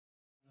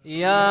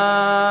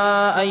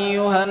يا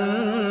أيها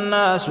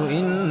الناس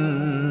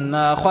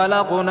إنا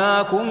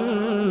خلقناكم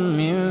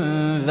من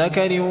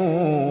ذكر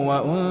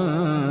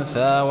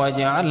وأنثى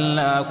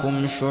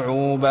وجعلناكم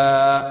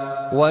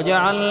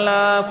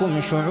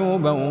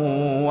شعوبا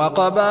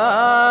وقبائل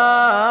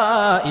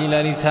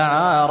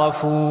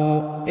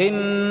لتعارفوا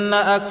إن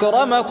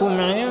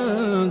أكرمكم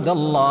عند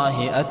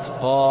الله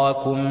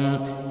أتقاكم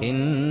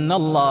إن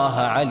الله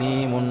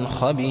عليم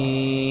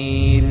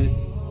خبير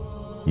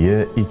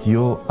የኢትዮ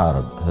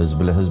አረብ ህዝብ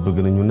ለህዝብ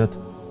ግንኙነት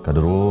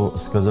ከድሮ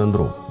እስከ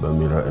ዘንድሮ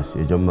በሚል ርዕስ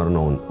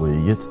የጀመርነውን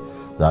ውይይት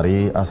ዛሬ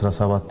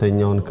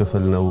 17ኛውን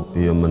ክፍል ነው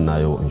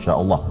የምናየው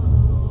ኢንሻአላህ።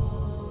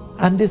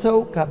 አንድ ሰው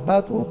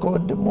ከአባቱ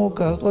ከወንድሙ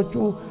ከእህቶቹ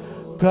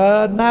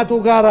ከእናቱ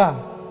ጋራ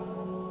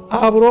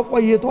አብሮ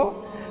ቆይቶ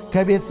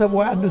ከቤተሰቡ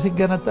አንዱ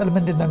ሲገነጠል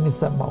ምንድነው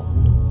የሚሰማው?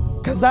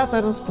 ከዛ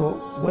ተነስቶ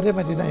ወደ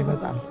መዲና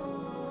ይመጣል።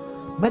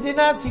 መዲና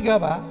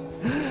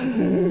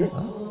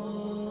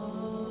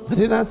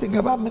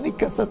ሲገባ ምን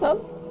ይከሰታል?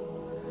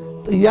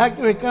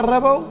 ጥያቄው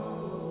የቀረበው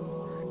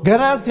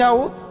ገና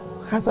ሲያዩት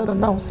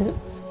ሐሰንና ሁሴን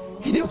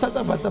ሄደው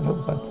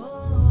ተጠበጠበበት።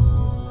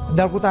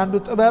 እንዳልኩት አንዱ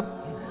ጥበብ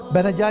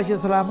በነጃሽ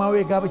እስላማዊ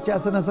የጋብቻ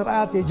ስነ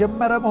ስርዓት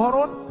የጀመረ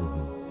መሆኑን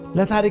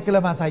ለታሪክ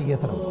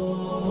ለማሳየት ነው።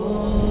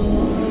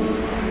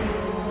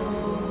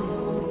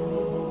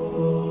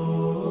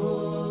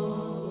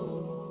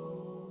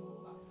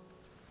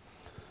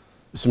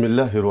 بسم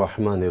الله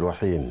الرحمن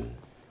الرحيم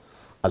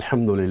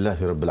الحمد لله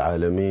رب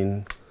العالمين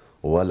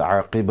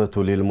والعاقبة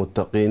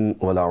للمتقين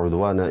ولا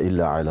عدوان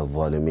إلا على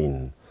الظالمين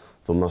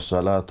ثم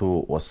الصلاة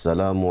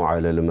والسلام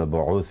على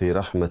المبعوث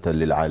رحمة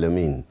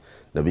للعالمين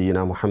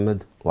نبينا محمد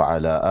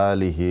وعلى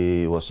آله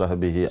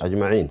وصحبه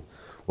أجمعين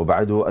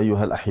وبعد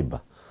أيها الأحبة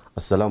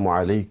السلام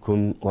عليكم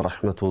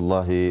ورحمة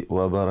الله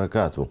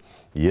وبركاته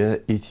يا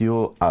إتيو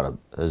عرب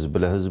حزب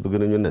لحزب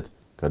ግንኙነት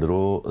ከድሮ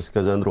እስከ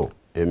ዘንድሮ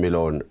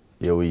የሚለውን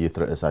የውይይት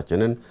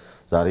ርዕሳችንን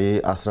ዛሬ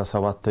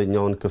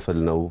 17ኛውን ክፍል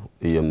ነው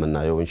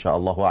የምናየው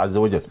ኢንሻአላህ ወዐዘ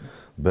ወጀል።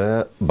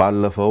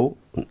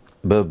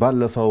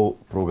 በባለፈው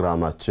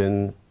ፕሮግራማችን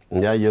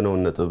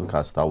ያየነውን ነጥብ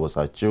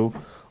ካስታወሳችሁ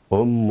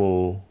ኡሙ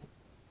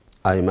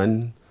አይመን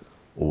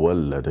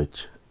ወለደች።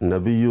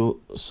 ነብዩ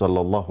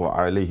ሰለላሁ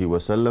ዐለይሂ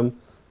ወሰለም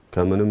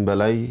ከምንም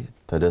በላይ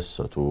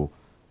ተደሰቱ።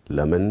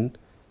 ለምን?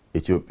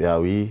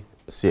 ኢትዮጵያዊ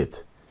ሴት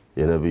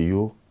የነብዩ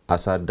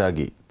አሳዳጊ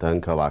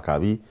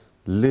ተንከባካቢ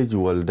ልጅ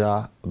ወልዳ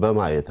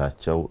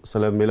በማየታቸው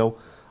ስለሚለው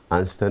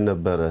አንስተን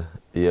ነበር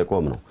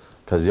የቆም ነው።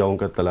 ከዚያው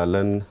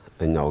እንቀጥላለን።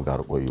 እኛው ጋር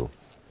ቆዩ።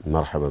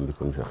 مرحبا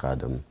بكم شيخ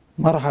آدم.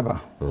 مرحبا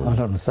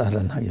اهلا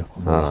وسهلا حياكم.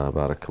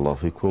 بارك الله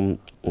فيكم.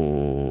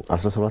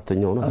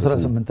 17ኛው ነው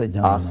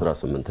 18ኛው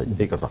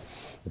ይቅርታ።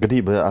 እንግዲህ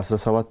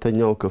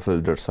በ17ኛው ክፍል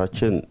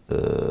ደርሳችን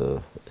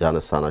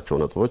ያነሳናቸው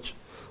ነጥቦች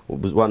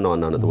ዋና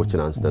ዋና ነጥቦችን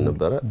አንስተን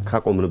ነበር።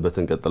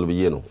 ካቆምንበትን ቀጥል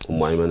ብዬ ነው ኡሙ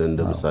አይመን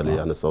እንደምሳሌ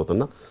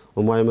ያነሳውትና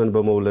ኡሙ አይመን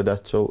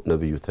በመውለዳቸው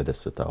ነብዩ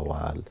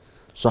ተደስተዋል፣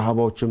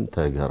 ሷሃባዎችም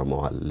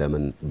ተገርመዋል።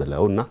 ለምን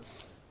ብለውና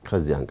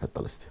ከዚያ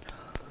እንቀጥል እስቲ።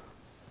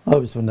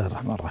 بسم الله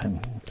الرحمن الرحيم.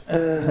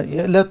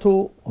 የለቱ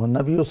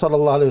ነብዩ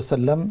ሰለላሁ ዐለይሂ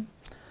ወሰለም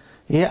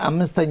ይሄ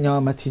አምስተኛው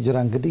ዓመት ሂጅራ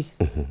እንግዲህ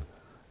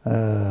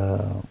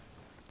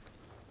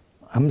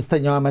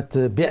አምስተኛው ዓመት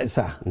ቢዕሳ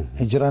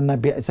ሂጅራና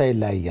ቢዕሳ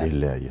ይለያያል።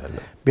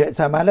 ቢዕሳ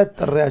ማለት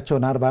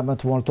ጥሪያቸውን 40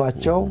 ዓመት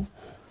ሞልቷቸው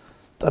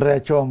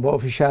ጥሪያቸውን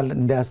በኦፊሻል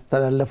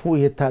እንዲያስተላልፉ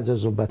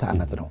የታዘዙበት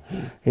ዓመት ነው።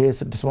 ይሄ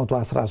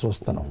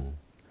 613 ነው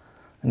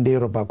እንደ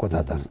አውሮፓ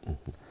አቆጣጠር።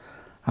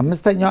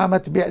 አምስተኛው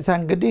ዓመት ቢዕሳ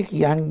እንግዲህ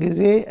ያን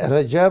ጊዜ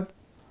ረጀብ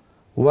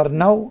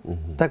ወርናው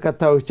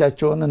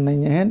ተከታዮቻቸውን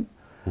እነኚህን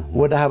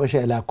ወደ ሀበሻ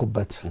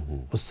ይላኩበት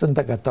ውስን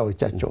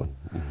ተከታዮቻቸውን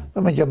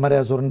በመጀመሪያ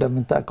ዙር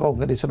እንደምንታቀው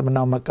እንግዲህ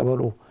እስልምናው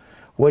መቀበሉ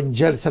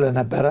ወንጀል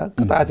ስለነበረ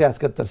ቅጣት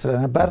ያስከተል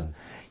ስለነበር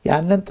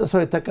ያንን ጥሰው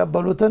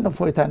የተቀበሉትን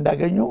ፎይታ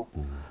እንዳገኙ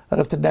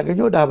ረፍት እንዳገኙ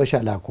ወደ ሀበሻ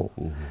ላኩ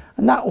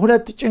እና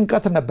ሁለት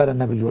ጭንቀት ነበር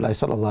ነብዩ ላይ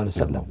ሰለላሁ ዐለይሂ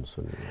ወሰለም።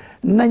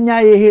 እነኛ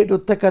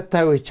የሄዱት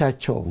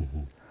ተከታዮቻቸው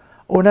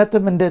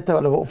ኡነትም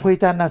እንደተባለው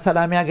ፎይታና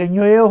ሰላም ያገኙ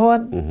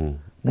ይሆን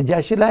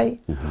ነጃሺ ላይ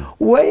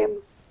ወይም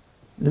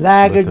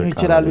ላያገኙ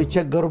ይችላሉ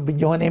ይቸገሩብኝ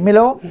ይሆን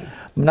የሚለው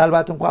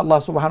ምናልባት እንኳን አላህ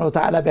Subhanahu Wa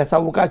Ta'ala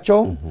ቢያሳውቃቸው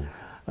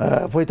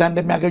ፎይታ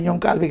እንደሚያገኙም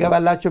ቃል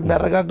ቢገባላቸው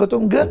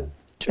ቢያረጋግጡም ግን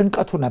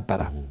ጭንቀቱ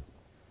ነበር።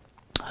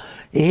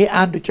 ይሄ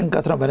አንዱ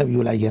ጭንቀት ነው በነብዩ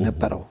ላይ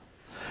የነበረው።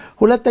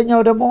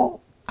 ሁለተኛው ደግሞ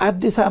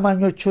አዲስ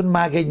አማኞቹን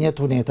ማግኘት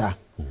ሁኔታ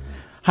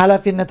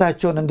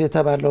ኃላፊነታቸውን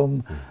እንደተባለውም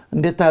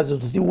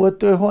እንደታዘዙት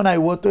ይወጡ ይሆን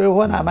አይወጡ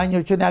ይሆን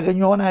አማኞቹን ያገኙ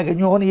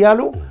ይሆን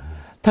ይያሉ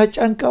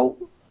ተጨንቀው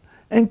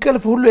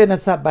እንቅልፍ ሁሉ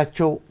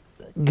የነሳባቸው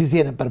ጊዜ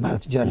ነበር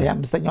ማለት ይችላል።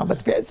 የአምስተኛው ዓመት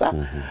ቢዕሳ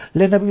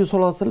ለነብዩ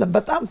ሰለላሁ ዐለይሂ ወሰለም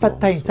በጣም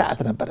ፈታኝ ሰዓት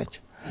ነበረች።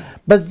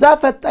 በዛ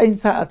ፈታኝ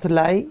ሰዓት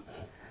ላይ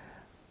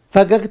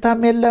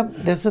ፈገግታም የለም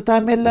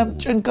ደስታም የለም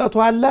ጭንቀቱ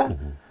አለ።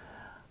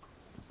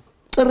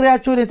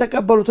 ጥሪያቸውን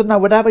የተቀበሉትና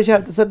ወደ ሀበሻ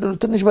ያልተሰደዱት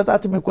ትንሽ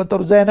በጣት የሚቆጠሩ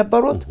እዛ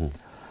የነበሩት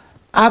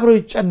አብረው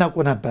ይጨነቁ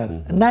ነበር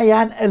እና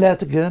ያን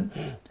ዕለት ግን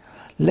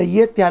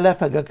ለየት ያለ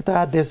ፈገግታ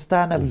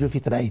ደስታ ነብዩ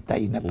ፊት ላይ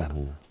ይታይ ነበር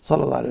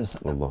ሰለላሁ ዐለይሂ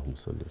ወሰለም።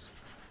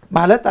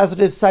 ማለት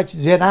አስደሳች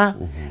ዜና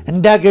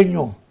እንዳገኙ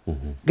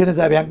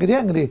ግንዛቤ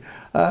እንግዲህ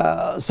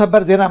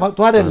ሰበር ዜና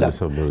መጥቶ አይደለም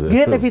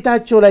ግን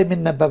ፊታቸው ላይ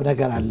የሚነበብ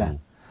ነገር አለ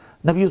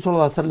ነብዩ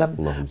ሰለላሁ ዐለይሂ ወሰለም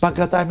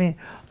በአጋጣሚ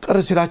ቅር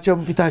ሲላቸው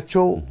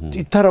ፊታቸው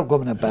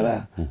ይተረጎም ነበር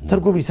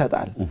ትርጉም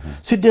ይሰጣል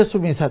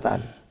ሲደሱም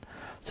ይሰጣል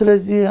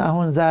ስለዚህ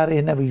አሁን ዛሬ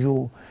ነብዩ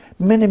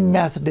ምን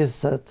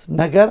የሚያስደስት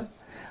ነገር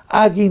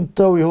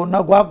አግኝተው ይሆንና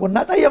ጓጉና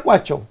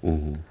ጠየቋቸው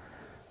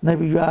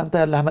ነብዩ አንተ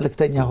ያላህ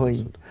መልእክተኛ ሆይ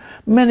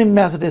ምን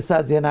የሚያስደስት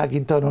ዜና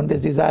አግኝተው ነው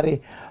እንደዚህ ዛሬ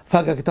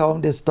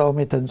ፈገግታውም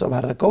ደስታውም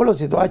የተንጸባረቀው ብለው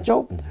ሲቷቸው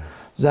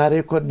ዛሬ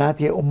እኮ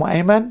እናቴ ኡሙ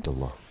አይመን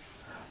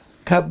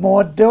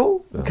ከመወደው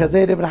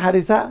ከዘይድ ኢብኑ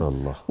ሐሪሳ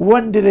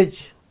ወንድ ልጅ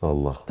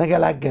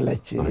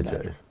ተገላገለች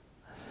ይላል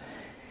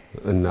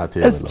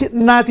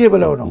እናቴ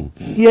ብለው ነው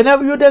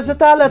የነብዩ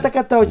ደስታ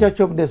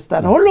ለተከታዮቻቸውም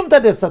ደስታ ነው ሁሉም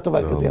ተደሰቱ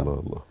በጊዜው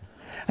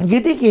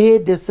እንግዲህ ይሄ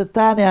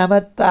ደስታን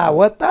ያመጣ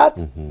ወጣት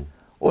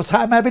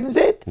ኡሳማ ቢን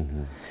ዘይድ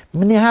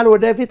ምን ያህል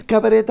ወደፊት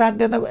ከበሬታ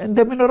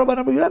እንደሚኖረው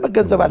በነብዩ ላይ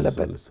መገንዘብ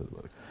አለበት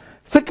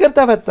ፍቅር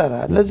ተፈጠረ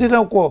ለዚህ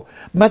ነው እኮ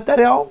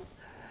መጠሪያው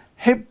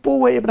ሂቡ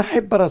ወኢብኑ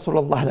ሂብ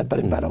ረሱላህ ነበር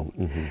ይባላል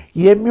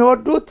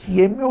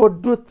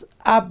የሚወዱት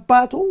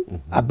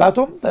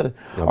አባቱም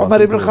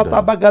ዑመር ኢብኑ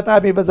ኸጣብ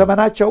አጋጣሚ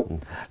በዘመናቸው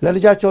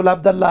ለልጃቸው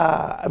ለአብደላህ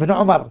ኢብኑ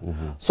ዑመር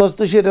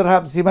 3000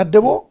 ድርሃም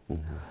ሲመድቡ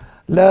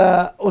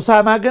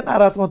ለኡሳማ ግን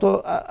 400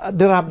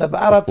 ድርሃም ነበር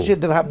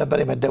 4000 ድርሃም ነበር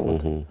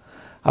የመደቡት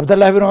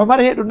አብደላህ ኢብኑ ዑመር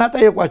ሄዱና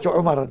ጠየቋቸው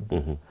ዑመርን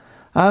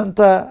አንተ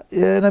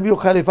የነብዩ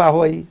ኸሊፋ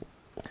ሆይ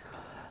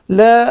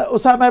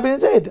ለኡሳማ ቢን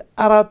ዘይድ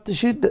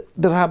 4000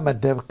 ድርሃም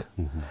መደብክ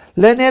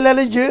ለኔ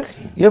ለልጅህ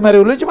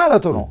የመሪው ልጅ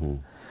ማለት ነው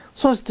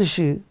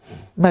 3000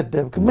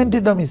 መደብክ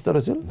ምንድነው ሚስጥሩ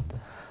ሲል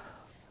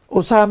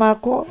ኡሳማ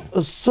እኮ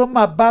እሱም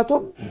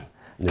አባቱም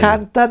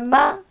ካንተና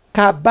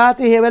ከአባቴ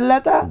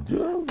የበለጠ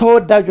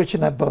ተወዳጆች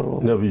ነበሩ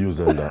ነብዩ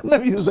ዘንዳ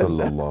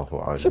ሰለላሁ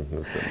ዐለይሂ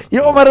ወሰለም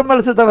የዑመር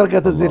መልስ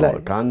ተመልከተ እዚህ ላይ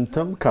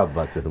ካንተም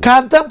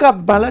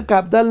ከአባትህ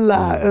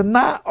ከአብደላህ እና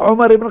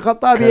ዑመር ኢብኑ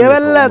ኸጣብ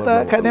የበለጠ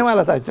ከኔ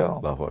ማለታቸው ነው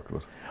አላሁ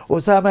አክበር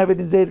ኡሳማ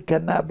ቢን ዘይድ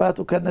ከና አባቱ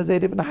ከነ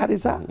ዘይድ ኢብኑ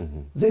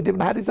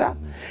ሐሪሳ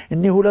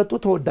እኒ ሁለቱ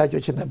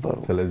ተወዳጆች ነበሩ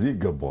ስለዚህ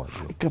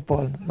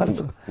ይገባዋል መልስ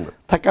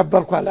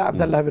ተቀበልኩ አለ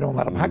አብደላህ ኢብኑ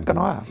ዑመር ሐቅ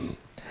ነው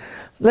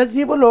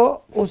ለዚህ ብሎ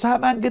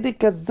ኡሳማ እንግዲህ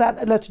ከዛን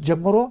እለት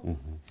ጀምሮ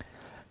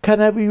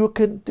ከነብዩ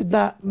ክንድና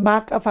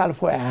ማቀፍ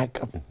አልፎ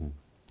አያቀም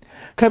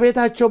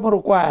ከቤታቸው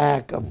ምርቆ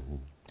አያቀም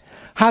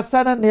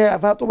ሐሰንን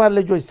የፋጡማ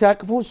ልጆች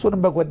ሲያቅፉ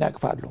እሱንም በጎን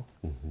ያቅፋሉ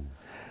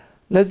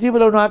ለዚህ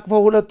ብለው ነው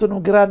አቅፈው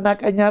ሁለቱንም ግራና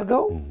ቀኝ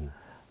አርገው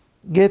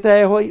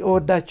ጌታዬ ሆይ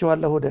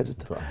እወዳቸዋለሁ ወደዱት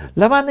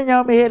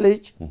ለማንኛውም ይሄ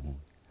ልጅ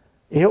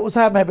ይሄ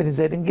ኡሳማ ቢን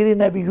ዘይድ እንግዲህ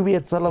ነብዩ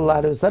ቤት ሰለላሁ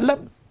ዐለይሂ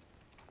ወሰለም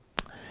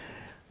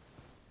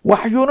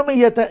ወህዩንም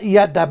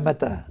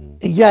ያዳመጠ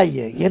እያየ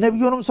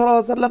የነብዩንም ሰለላሁ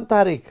ዐለይሂ ወሰለም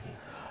ታሪክ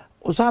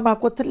ኡሳማ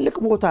እኮ ትልቅ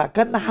ቦታ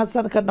ከነ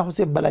ሐሰን ከነ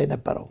ሁሴን በላይ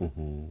ነበረው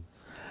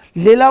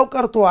ሌላው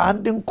ቀርቶ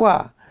አንድ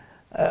እንኳን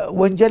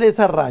ወንጀል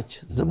የሰራች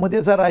ዝሙት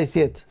የሰራች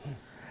ሴት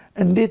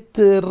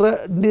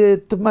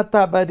እንድትመታ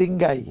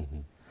በድንጋይ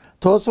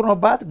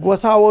ተወስኖባት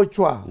ጎሳዎቿ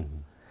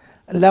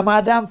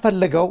ለማዳን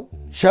ፈልገው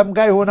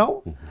ሸምጋይ ሆነው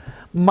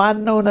ማን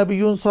ነው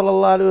ነብዩን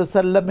ሰለላሁ ዐለይሂ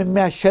ወሰለም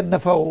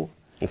የሚያሸንፈው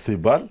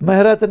ሲባል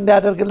ምህረት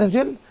እንዲያደርግልን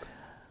ሲል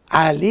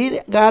አሊ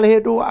ጋር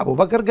ሄዱ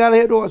አቡበከር ጋር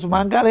ሄዱ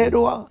ዑስማን ጋር ሄዱ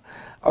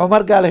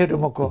ዑመር ጋር ሄዱ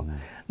መኮ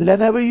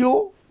ለነብዩ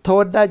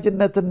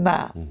ተወዳጅነትና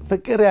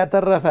ፍቅር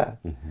ያተረፈ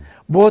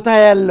ቦታ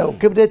ያለው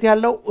ክብደት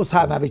ያለው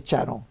ኡሳማ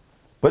ብቻ ነው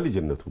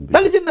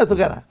በልጅነቱ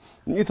ገና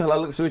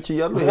ይተላልቅ ሰዎች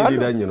ይያሉ ይሄ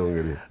ሊዳኝ ነው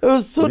እንግዲህ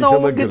እሱ ነው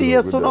እንግዲህ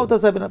የሱ ነው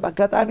ተሰብነ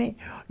በአጋጣሚ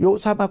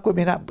የኡሳማ እኮ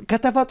ሚና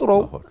ከተፈጥሮ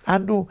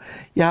አንዱ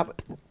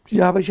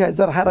ያበሻ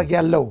ዘር ሐረግ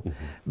ያለው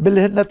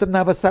ብልህነትና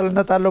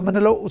በሳልነት አለው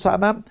ምንለው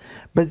ኡሳማም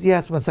በዚህ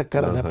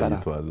ያስመሰከረ ነበር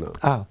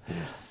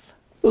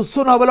እሱ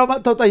ነው ብለው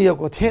መጥተው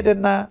ጠየቁት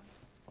ሄደና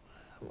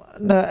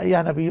ያ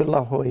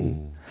ነብዩላህ ሆይ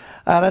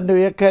አረንዶ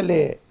የከለ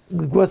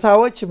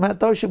ጎሳዎች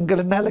መጣው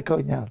ሽምግልና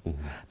ለከውኛል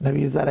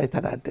ነብዩ ዛሬ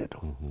ተናደዱ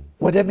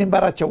ወደ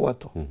ሚንበራቸው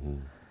ወጡ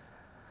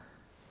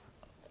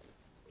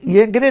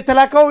የእንግዲህ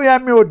ተላከው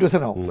የሚወዱት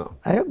ነው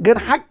ግን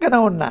ሐቅ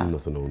ነውና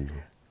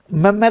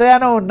መመሪያ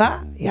ነውና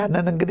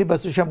ያንን እንግዲህ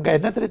በሱ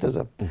ሸምጋይነት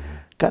ለተዘም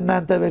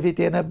ከናንተ በፊት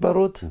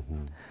የነበሩት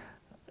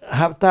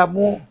ሀብታሙ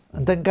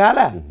እንትን ካለ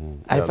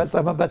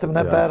አይፈጸምበትም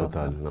ነበር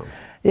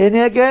እኔ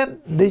ግን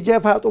ልጄ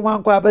ፋጡማ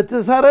እንኳን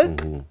በትሰርቅ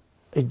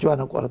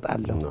እጇን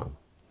ቆርጣለሁ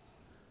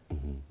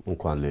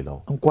እንኳን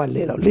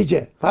ሌላው ልጄ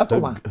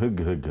ፋጡማ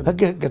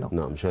ህግ ነው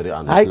ሸሪዓ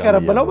ነው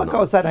አይቀርብለው በቃ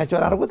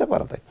ወሳናቸውን አርጉ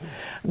ተቆረጠኝ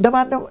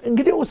እንደማንነው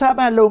እንግዲህ ኡሳማ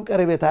ያለውን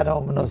ቀረቤታ ነው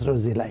ምንወስደው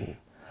እዚህ ላይ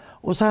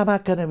ኡሳማ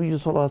ከነብዩ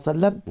ሰለላሁ ዐለይሂ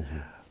ወሰለም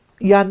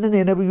ያንን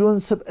የነብዩን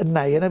ስብዕና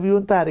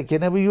የነብዩን ታሪክ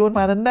የነብዩን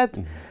ማንነት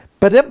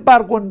በደንብ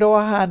አርጎ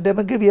እንደውሃ እንደ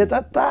ምግብ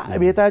የጠጣ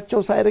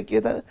ቤታቸው ሳይርቅ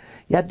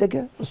ያደገ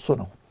እሱ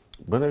ነው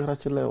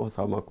በነገራችን ላይ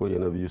ኡሳማ እኮ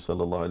የነብዩ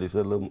ሰለላሁ ዐለይሂ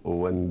ወሰለም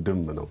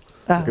ወንድም ነው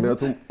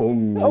ምክንያቱም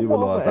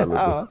ይብሏታል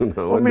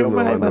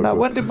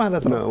ወንድም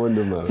ማለት ነው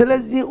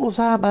ስለዚህ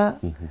ኡሳማ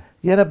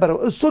የነበረው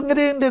እሱ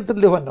እንግዲህ እንዴት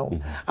ሊሆን ነው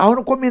አሁን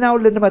እኮ ሚናው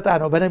ልንመጣ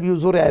ነው በነብዩ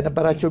ዙሪያ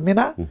የነበራቸው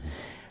ሚና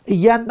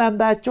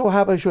እያንዳንዳቸው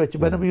ሀበሾች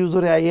በነብዩ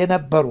ዙሪያ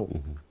የነበሩ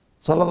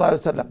ሰለላሁ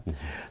ዐለይሂ ወሰለም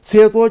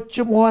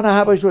ሴቶችም ሆነ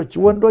ሀበሾች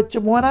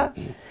ወንዶችም ሆነ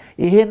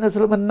ይሄን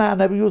እስልምና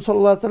ነብዩ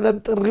ሰለላሁ ዐለይሂ ወሰለም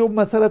ጥሪው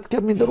መሰረት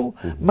ከሚድሩ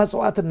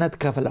መስዋዕትነት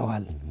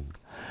ከፍለዋል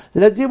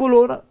ለዚህ ብሎ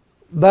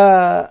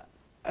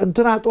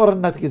በእንትና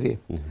ጦርነት ጊዜ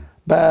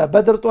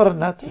በበድር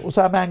ጦርነት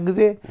ኡሳማን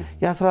ጊዜ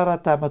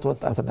የ14 አመት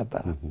ወጣት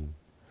ነበር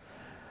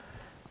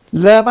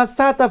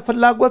ለማሳተፍ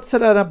ፍላጎት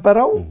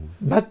ስለነበረው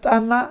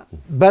መጣና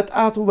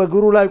በጣቱ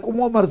በግሩ ላይ ቆሞ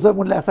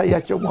መርዘሙን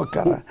ሊያሳያቸው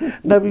ሞከረ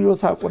ነብዩ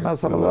ሳቁና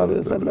ሰለላሁ ዐለይሂ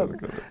ወሰለም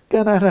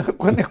ገና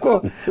ነኮ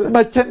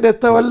መቼ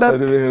እንደተወለደ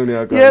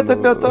የት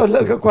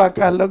እንደተወለደ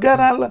ቋቃለው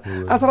ገና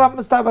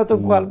 15 አመት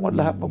እንኳን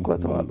አልሞላህም እኮ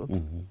ተዋሉት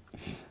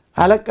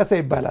አለቀሰ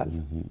ይባላል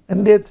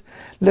እንዴት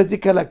ለዚህ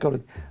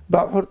ከለከሉኝ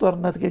በኡሁድ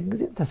ጦርነት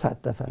ጊዜ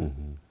ተሳተፈ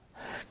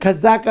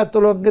ከዛ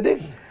ቀጥሎ እንግዲህ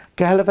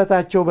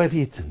ከህልፈታቸው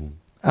በፊት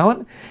አሁን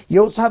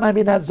የኡሳማ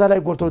ቢን አዛላይ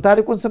ጎልቶ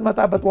ታሪኩን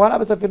ስንመጣበት በኋላ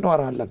በሰፊ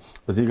እንወራለን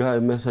እዚህ ጋር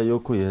የሚያሳየው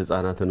እኮ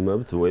የህፃናትን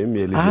መብት ወይም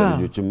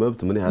የልጆችን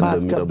መብት ምን ያህል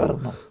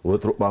እንደሚጠብቅ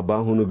ወትሮ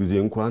ባባሁኑ ጊዜ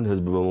እንኳን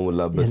ህዝብ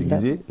በመሞላበት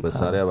ጊዜ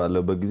መሳሪያ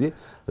ባለበት ጊዜ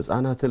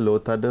ህፃናትን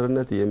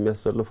ለወታደርነት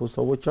የሚያሰልፉ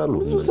ሰዎች አሉ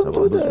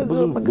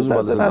ብዙ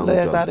ባለናለ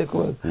ታሪኩ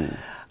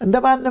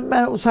እንደማንም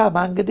ኡሳማ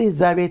እንግዲህ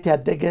ዛቤት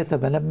ያደገ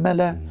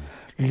ተመለመለ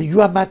ልዩ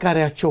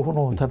አማካሪያቸው ሆኖ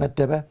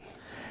ተመደበ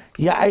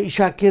የአይሻ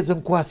ኬዝ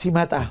እንኳን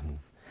ሲመጣ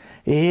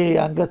ይሄ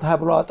አንገት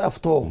ሀብሏ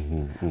ጠፍቶ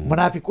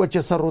ሙናፊቆች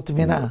የሰሩት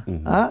ሚና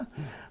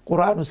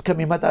ቁርአን ውስጥ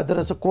ከሚመጣ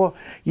ድረስ እኮ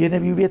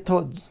የነብዩ ቤት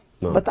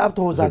በጣም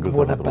ተወዛግቦ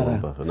ነበር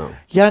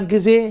ያን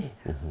ጊዜ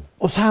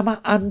ኡሳማ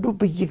አንዱ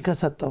ብይን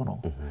ከሰጠው ነው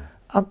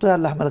አንተ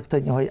ያላህ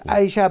መልእክተኛ ሆይ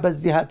አይሻ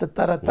በዚህ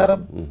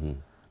አትጠረጠርም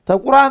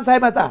ተቁርአን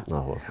ሳይመጣ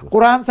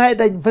ቁርአን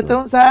ሳይደኝ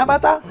ፍትህን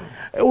ሳያመጣ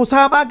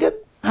ኡሳማ ግን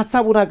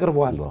ሐሳቡን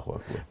አቅርቧል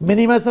ምን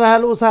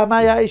ይመስላል ኡሳማ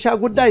የአይሻ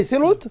ጉዳይ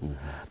ሲሉት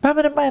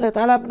በምንም አይነት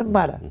አላምንም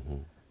አለ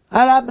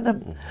አላምንም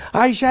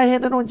አይሻ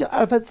ይሄንን ወንጀል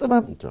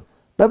አልፈጽመም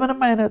በምንም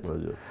አይነት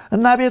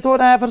እና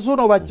ቤቶና ያፈርሱ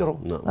ነው ባጭሩ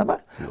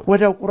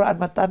ወዲያው ቁርአን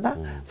መጣና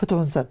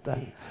ፍትህን ሰጠ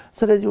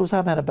ስለዚህ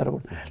ኡሳማ ነበር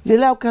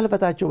ሌላው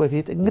ከልፈታቸው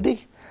በፊት እንግዲህ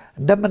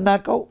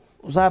እንደምናቀው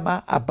ኡሳማ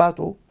አባቱ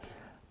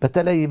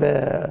በተለይ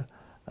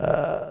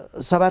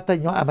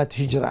በ7ኛው አመት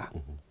ሂጅራ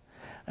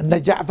እነ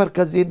ጃዕፈር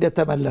ከዚህ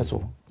እንደተመለሱ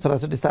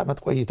 16 አመት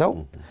ቆይተው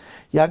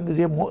ያን ጊዜ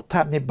ሞታ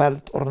የሚባል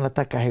ጦርነት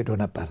ተካሂዶ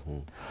ነበር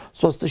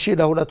 3000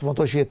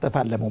 ለ200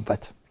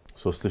 የተፋለሙበት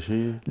 3000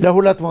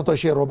 ለ200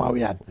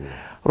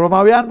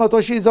 ሮማውያን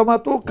 100,000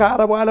 ዘመቱ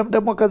ከአረቡ ዓለም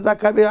ደግሞ ከዛ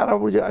አካባቢ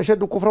አረቡ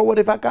አሸዱ ኩፍረው ወደ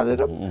ፋቃለ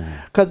ደግሞ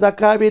ከዛ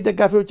አካባቢ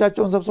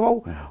ደጋፊዎቻቸውን ሰብስበው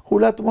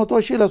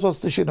 200,000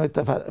 ለ3,000 ነው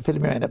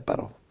ፊልሚው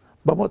የነበረው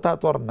በሞታ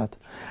ጦርነት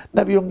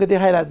ነብዩ እንግዲህ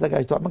ኃይል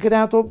አዘጋጅቷል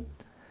ምክንያቱም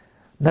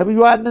ነብዩ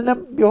አንንም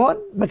ቢሆን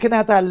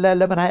ምክንያት አለ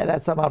ለምን ኃይል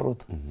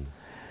ያሰማሩት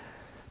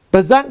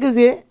በዛን ጊዜ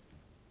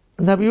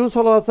ነብዩ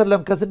ሰለላሁ ዐለይሂ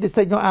ወሰለም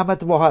ከ6ኛው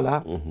አመት በኋላ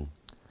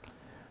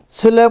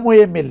ሰላሙ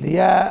የሚል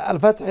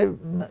የአልፈትህ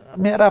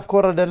ምዕራፍ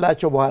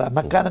ኮረደላቸው በኋላ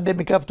መካን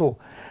እንደሚከፍቱ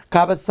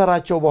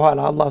ካበሰራቸው በኋላ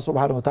አላህ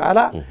Subhanahu Wa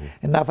Ta'ala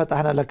እና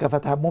ፈታህና ለከ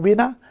ፈትሐ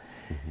ሙቢና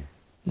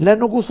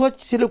ለንጉሶች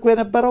ሲልኩ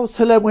የነበረው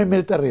ሰላሙ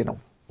የሚል ጥሪ ነው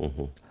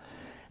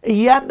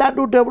እያንዳንዱ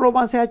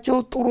ዲፕሎማሲያቸው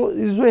ጥሩ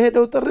ይዞ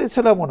ሄደው ጥሪ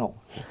ሰላሙ ነው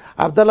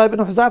አብደላህ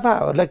ኢብኑ ሁዛፋ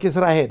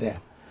ለኪስራ ሄደ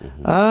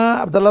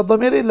አብደላህ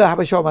ضميري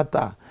ለሐበሻው መጣ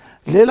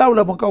ሌላው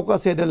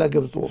ለመቀውቀስ ሄደ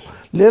ለግብጽ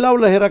ሌላው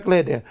ለሄራቅል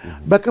ሄደ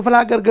በክፍለ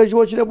ሀገር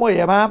ገዢዎች ደግሞ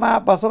የማማ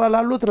በስራ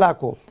ላሉት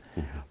ላኮ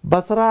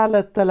በስራ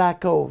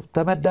ለተላከው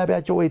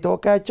ተመዳቢያቸው ወይ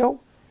ተወካያቸው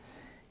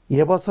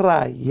የበስራ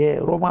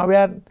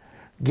የሮማውያን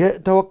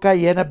ተወካይ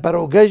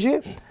የነበረው ገዢ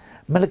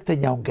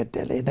መልእክተኛውን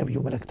ገደለ የነብዩ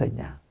መልእክተኛ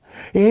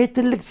ይሄ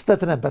ትልቅ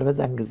ስተት ነበር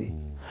በዛን ጊዜ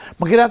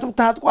ምክንያቱም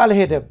ታጥቆ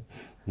አልሄደም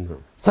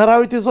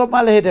ሰራዊት ይዞም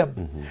አልሄደም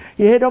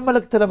የሄደው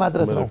መልእክት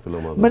ለማድረስ ነው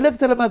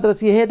መልእክት ለማድረስ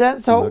የሄደን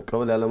ሰው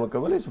መቀበል ያለ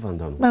መቀበል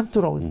ይስፋንታ ነው መብቱ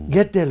ነው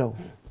ገደለው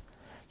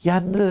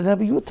ያን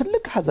ነብዩ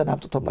ትልቅ ሐዘን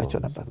አምጥቶባቸው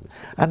ነበር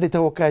አንድ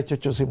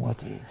ተወካያቸው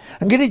ሲሞት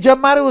እንግዲህ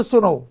ጀማሪው እሱ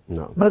ነው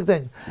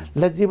መልእክተኛ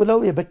ለዚህ ብለው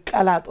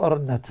የበቀላ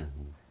ጦርነት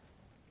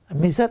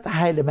የሚሰጥ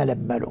ኃይል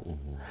መለመሉ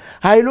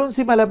ኃይሉን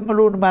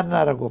ሲመለምሉን ማን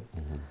አረጋው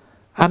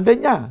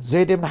አንደኛ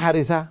ዘይድ ኢብኑ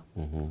ሐሪሳ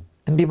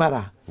እንዲመራ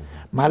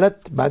ማለት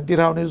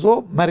ባንዲራውን ይዞ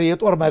መሪ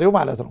የጦር መሪው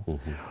ማለት ነው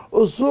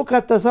እሱ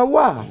ከተሰዋ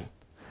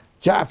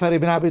ጃዕፈር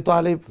ኢብኑ አቢ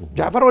ጣሊብ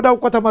ጃዕፈር ወዳው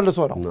እኮ ተመልሶ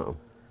ነው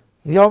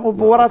ያው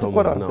በወራት እኮ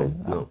ነው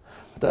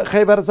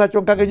ኸይበር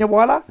ሳቸውን ካገኘ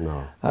በኋላ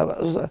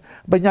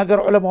በእኛ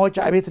ሀገር ዑለማዎች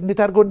አቤት እንዴት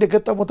አድርገው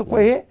እንደገጠሙት እኮ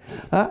ይሄ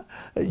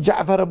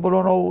ጃዕፈር ብሎ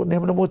ነው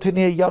ነምልሞትን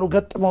ይያሉ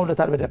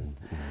ገጥመውለታል በደም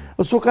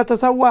እሱ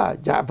ከተሰዋ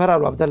ጃዕፈር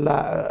አሉ አብደላ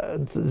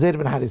ዘይድ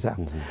ኢብኑ ሐሪሳ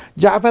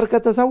ጃዕፈር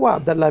ከተሰዋ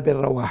አብደላ ቢን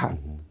ረዋሃ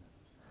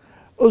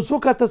እሱ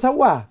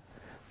ከተሰዋ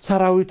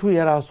ሰራዊቱ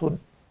የራሱን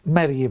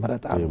መሪ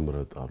ይመረጣሉ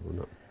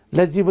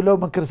ለዚህ ብለው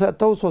ምክር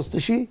ሰጥተው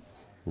 3000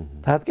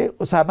 ታጥቄ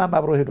ኡሳማ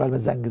አብሮ ሄዷል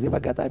በዛን ጊዜ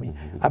በአጋጣሚ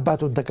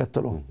አባቱን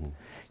ተከትሎ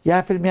ያ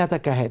ፊልሚያ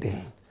ተካሄደ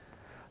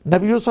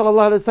ነብዩ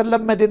ሰለላሁ ዐለይሂ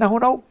ወሰለም መዲና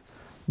ሆነው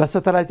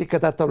በሳተላይት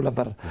ይከታተሉ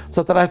ነበር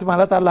ሳተላይት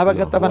ማለት አላህ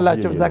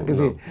በገጠመላቸው በዛን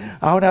ጊዜ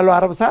አሁን ያለው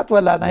አረብ ሰዓት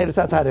ወላ ናይል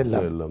ሰዓት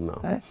አይደለም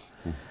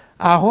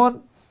አሁን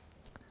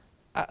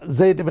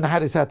ዘይድ ብን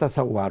ሐሪሳ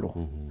ተሰዋሉ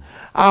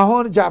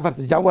አሁን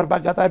ጃዕፈር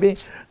ባጋጣሚ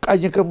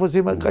ቀኝ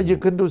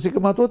ክንዱ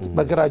ሲመቱት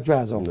በግራጁ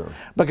ያዘው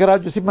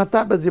በግራጁ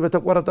ሲመታ በዚህ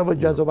በተቆረጠው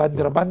በእጁ ያዘው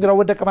ባንዲራው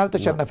ወደቀ ማለት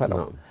ተሸነፈ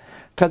ነው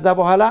ከዛ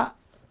በኋላ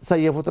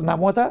ሰየፉትና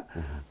ሞተ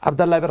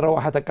አብደላህ ብን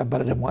ረዋሃ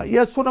ተቀበለ ደሞ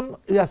የሱንም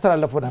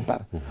ያስተላልፉ ነበር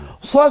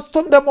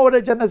ሶስቱም ደሞ ወደ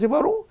ጀነት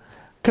ሲበሩ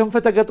ክንፍ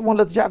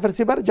ተገጥሞለት ጃዕፈር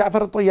ሲበር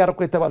ጃዕፈር ጦያር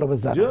እኮ የተባለው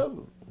በዛ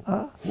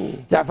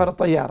ጃዕፈር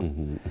ጦያር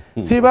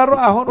ሲበሩ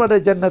አሁን ወደ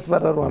ጀነት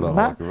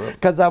በረሩና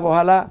ከዛ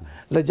በኋላ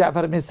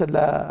ለጃዕፈር ሚስት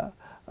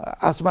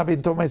ለአስማ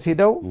ቢንት ኡመይስ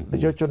ሄደው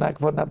ልጆቹን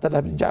አቅፈውና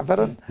አብደላህ ብን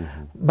ጃዕፈርን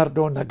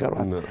መርዶውን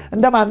ነገሯት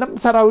እንደማንም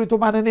ሰራዊቱ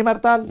ማንን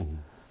ይመርጣል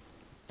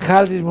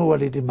خالد بن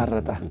وليد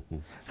مرتا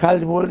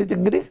خالد بن وليد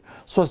እንግዲህ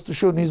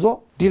 3000 ይዞ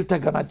ዲል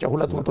ተገናጨ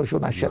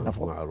 200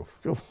 አሸነፈው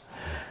شوف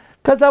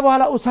ከዛ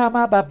በኋላ ኡሳማ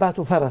ባባቱ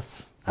ፈረስ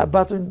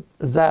አባቱን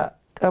እዛ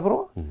ቀብሮ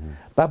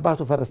ባባቱ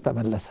ፈረስ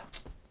ተመለሰ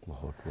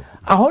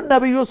አሁን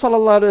ነብዩ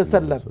ሰለላሁ ዐለይሂ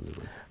ወሰለም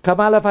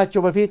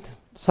ከማለፋቸው በፊት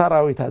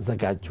ሰራዊት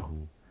አዘጋጁ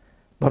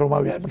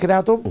በሮማውያን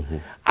ምክንያቱም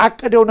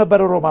አቀደው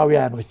ነበር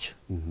ሮማውያኖች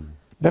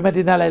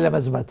በመዲና ላይ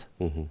ለመዝመት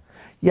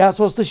ያ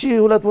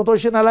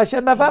 3200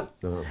 አላሸነፈም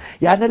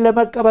ያንን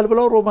ለመቀበል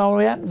ብለው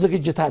ሮማውያን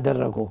ዝግጅት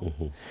አደረጉ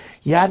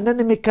ያንን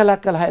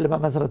የሚከላከል ኃይል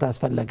መመስረት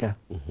አስፈለገ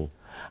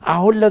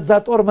አሁን ለዛ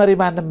ጦር መሪ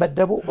ማንን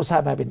መደቡ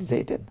ኡሳማ ቢን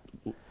ዘይድን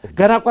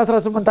ገና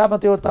 18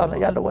 አመት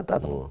ያለው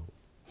ወጣት ነው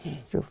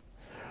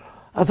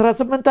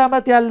 18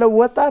 አመት ያለው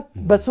ወጣት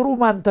በስሩ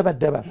ማን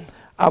ተመደበ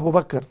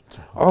አቡበክር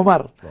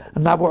ዑመር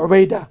እና አቡ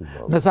ዑበይዳ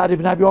ነሳድ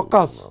ኢብኑ አቢ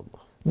ወቃስ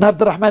እና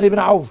አብዱራህማን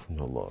ኢብኑ አውፍ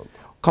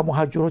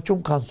ከሙሃጅሮቹም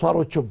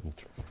ከአንሷሮቹም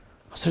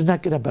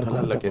አስደናቂ ነበር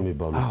ታላላቅ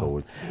የሚባሉ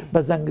ሰዎች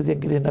በዛን ጊዜ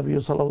እንግዲህ ነብዩ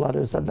ሰለላሁ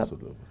ዐለይሂ ወሰለም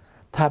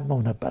ታመው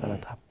ነበር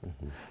በጣም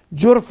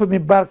ጁርፍ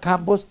የሚባል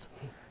ካምፖስ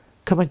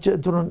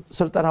ከመንጨቱን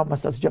ስልጣናው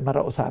መስጠት ጀመረ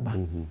ኡሳማ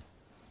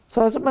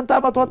 18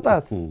 አመት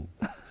ወጣት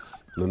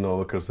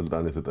ለአቡበክር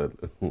ስልጣን ይሰጣል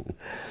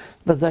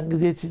በዛን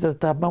ጊዜ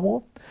ሲታመሙ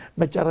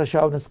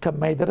መጨረሻውን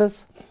እስከማይ ድረስ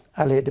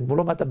አልሄድም ብሎ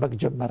መጠበቅ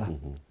ጀመረ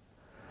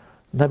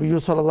ነብዩ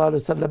ሰለላሁ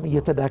ዐለይሂ ወሰለም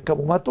እየተዳከሙ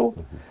መጡ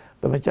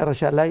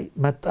በመጨረሻ ላይ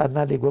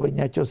መጣና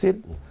ሊጎበኛቸው ሲል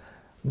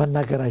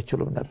መናገር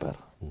አይችሉም ነበር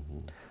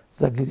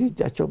ዘግዚ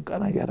እጃቸውን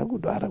ቀና ያረጉ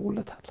ዱዓ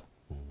አረጉለታል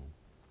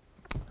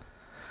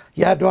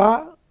ያ ዱዓ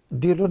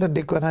ዲሉን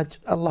እንዲቆናጭ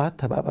አላህ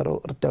ተባበረው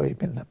እርዳው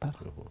የሚል ነበር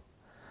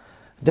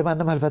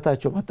ደማንም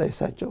ህልፈታቸው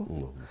መጣይሳቸው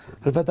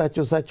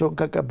ህልፈታቸው ሳቸውን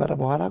ከቀበረ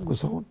በኋላ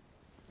ጉዞውን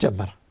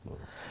ጀመረ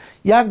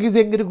ያን ጊዜ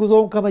እንግዲህ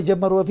ጉዞውን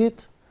ከመጀመሩ በፊት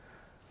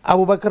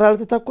አቡበክር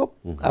አልተተኮም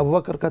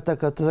አቡበክር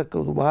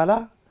ከተተከሉ በኋላ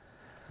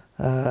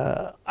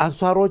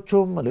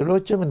አንሷሮቹም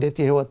ሌሎችም እንዴት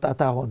ይሄ ወጣት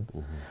አሁን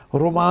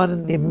ሮማን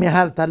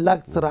የሚያህል ታላቅ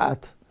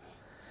ስርዓት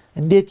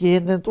እንዴት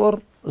ይሄንን ጦር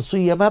እሱ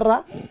እየመራ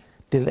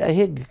ይሄ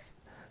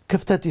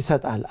ክፍተት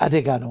ይሰጣል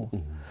አደጋ ነው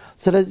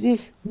ስለዚህ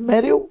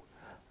መሪው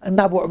እና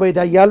አቡ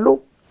ዑበይዳ ያሉ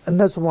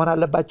እነሱ መሆን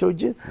አለባቸው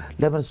እንጂ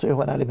ለምን እሱ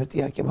ይሆናል የሚል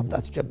ጥያቄ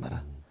መምጣት ጀመረ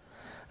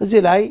እዚህ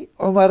ላይ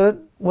ዑመርን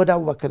ወደ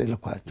አቡበክር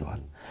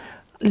ይልኳቸዋል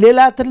ሌላ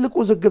ትልቁ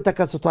ውዝግብ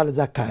ተከስቷል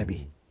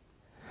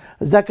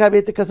ዘካቢ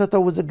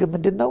የተከሰተው ውዝግብ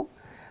ምንድነው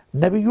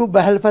ነብዩ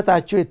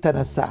በህልፈታቸው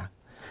የተነሳ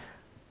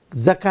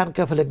ዘካን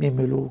ከፍለም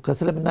የሚሉ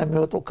ከስልምና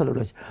የሚወጡ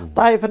ክልሎች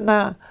ጣይፍና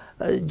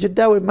ጅዳ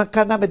ወይ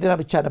መካና መዲና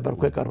ብቻ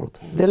ነበርኩ የቀሩት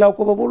ሌላው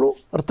በሙሉ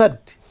እርተድ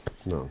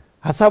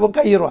ሐሳቡን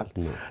ቀይሯል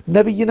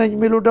ነብይ ነኝ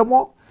የሚሉ ደግሞ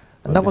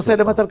እነ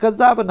ሙሰይለመተል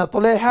ከዛብ እና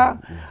ጦለይሃ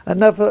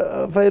እና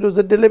ፈይሩዝ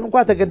ድልም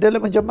እንኳን ተገደለ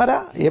መጀመሪያ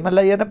የመን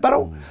ላይ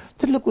የነበረው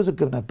ትልቁ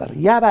ዝግብ ነበር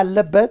ያ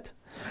ባለበት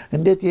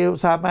እንዴት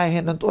የኡሳማ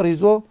ይሄንን ጦር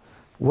ይዞ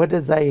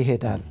ወደዛ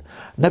ይሄዳል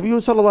ነብዩ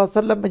ሰለላሁ ዐለይሂ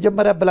ወሰለም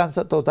መጀመሪያ ብላን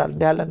ሰጥተውታል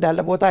እንዳለ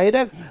ቦታ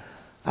ሄደህ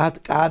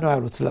አጥቃኑ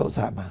ያሉት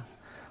ለኡሳማ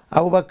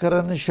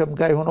አቡበክርን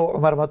ሸምጋይ ሆኖ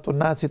ዑመር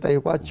መጡና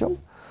ሲጠይቋቸው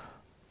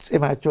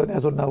ጺማቸውን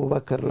ያዙና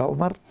አቡበክር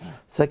ለዑመር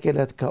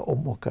ሰከለት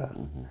ከኡሙከ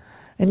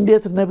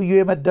እንዴት ነብዩ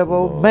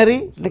የመደበው መሪ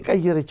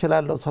ሊቀይር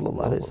ይችላል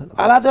ሰለላሁ ዐለይሂ ወሰለም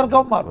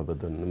አላደርገውም አሉ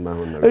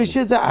እሺ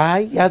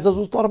አይ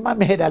ያዘዙት ጦርማ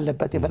መሄድ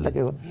አለበት የፈለገ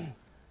ይሁን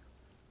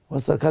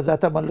ወሰል ከዛ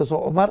ተመልሶ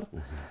ዑመር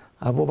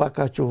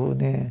አቡበክራችሁ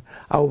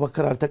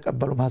አቡበክር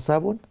አልተቀበሉም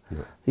ሐሳቡን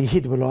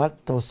ይሄድ ብለዋል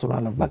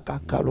ተወስኗል በቃ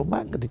ካሉማ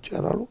እንግዲህ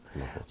ጨራሉ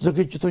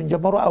ዝግጅቱን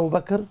ጀመሩ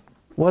አቡበክር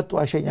ወጡ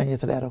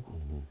አሸኛኘት ላይ ያረጉ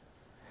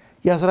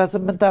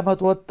የ18 አመት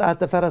ወጣት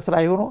ፈረስ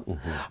ላይ ሆኖ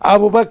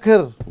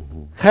አቡበክር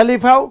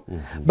ኸሊፋው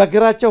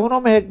በግራቸው ሆኖ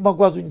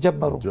መጓዙን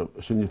ጀመሩ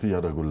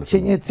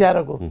ሽኝት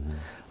ያደርጉ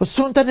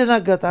እሱን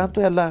ተደናገጠ አንተ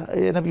ያላ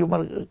የነብዩ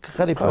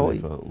ኸሊፋ ሆይ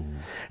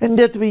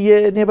እንዴት ብዬ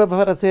እኔ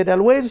በፈረስ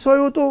ሄዳል ወይ ሰው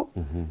ይወጡ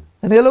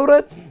እኔ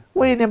ለውረድ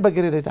ወይ እኔም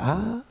በግሬ ልሄድ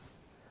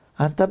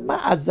አንተማ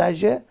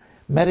አዛዥ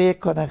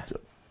መሪክ ሆነህ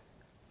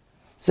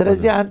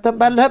ስለዚህ አንተም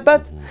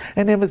ባለህበት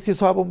እኔም እስኪ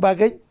ሷቡን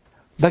ባገኝ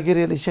በግሬ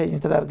ልሸኝ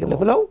ተዳርገለ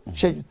ብለው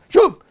ሸኝ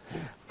شوف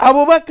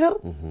አቡበክር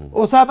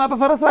ኡሳማ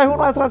በፈረስ ላይ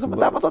ሆኖ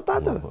 18 አመት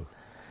ወጣት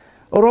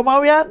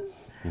ሮማውያን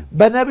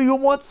በነብዩ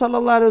ሞት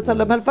ሰለላሁ ዐለይሂ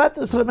ወሰለም ህልፈት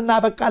እስልምና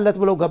በቃለት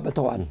ብለው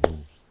ገምተዋል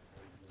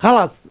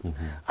خلاص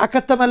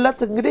አከተመለት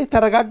እንግዲህ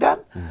ተረጋጋን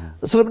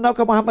እስልምናው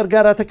ከመሐመድ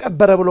ጋር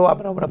ተቀበረ ብለው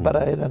አምነው ነበር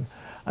አይደል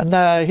እና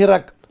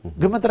ሂራቅ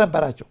ግምት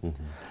ነበራቸው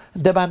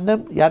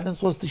እንደማንም ያንን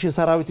 3000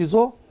 ሰራዊት ይዞ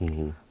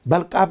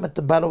በልቃ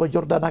የምትባለው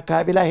በጆርዳን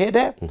አካባቢ ላይ ሄደ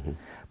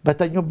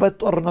በተኙበት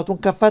ጦርነቱን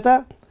ከፈተ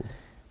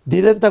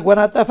ዲልን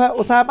ተጎናጸፈ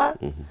ኡሳማ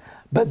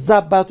በዛ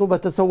አባቱ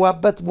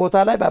በተሰዋበት ቦታ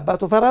ላይ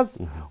በአባቱ ፈረስ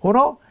ሆኖ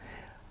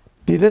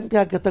ዲልን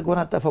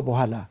ተጎናጸፈ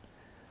በኋላ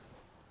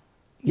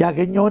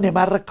ያገኘውን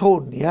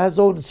የማረከውን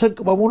ያዘውን ስንቅ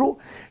በሙሉ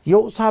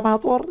የኡሳማ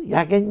ጦር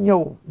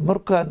ያገኘው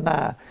ምርኮና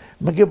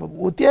ምግብ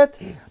ውጤት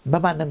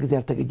በማንም ጊዜ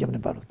አልተገኘም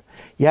ነበር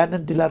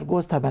ያንን ድል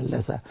አድርጎ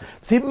ተመለሰ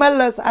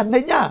ሲመለስ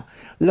አንደኛ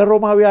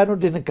ለሮማውያኑ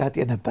ድንጋጤ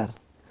ነበር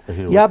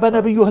ያ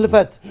በነብዩ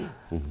ህልፈት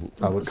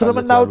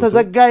ስለምናው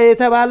ተዘጋ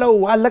የተባለው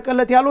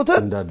አለቀለት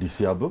ያሉትን እንዳዲስ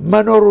ያብብ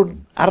መኖሩን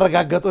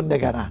አረጋገጡ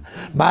እንደገና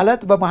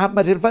ማለት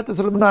በመሐመድ ህልፈት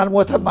ስለምናው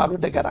አልሞተም አሉ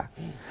እንደገና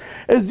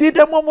እዚህ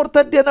ደግሞ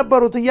ሙርተድ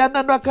የነበሩት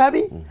ያንኑ አካባቢ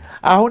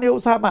አሁን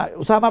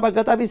የኡሳማ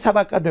በአጋጣሚ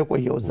 7 ቀን ነው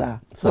የቆየው እዛ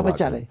ዘመቻ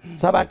ላይ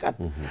 7 ቀን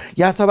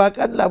ያ 7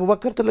 ቀን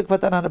ለአቡበክር ትልቅ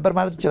ፈተና ነበር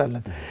ማለት ይችላል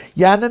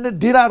ያንን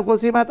ዲል አድርጎ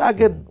ሲመጣ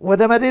ግን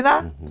ወደ መዲና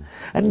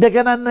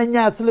እንደገና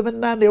እነኛ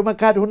እስልምናን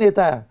የመካድ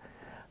ሁኔታ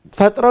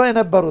ፈጥረው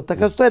የነበሩት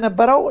ተከስቶ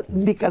የነበረው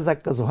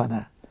እንዲቀዘቅዝ ሆነ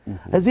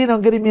እዚህ ነው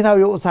እንግዲህ ሚናው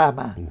የኡሳማ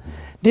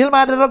ዲል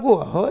ማድረጉ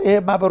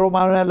ይሄማ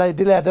በሮማውያን ላይ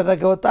ዲል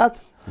ያደረገ ወጣት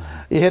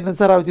ይሄንን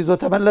ሰራዊት ይዞ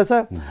ተመለሰ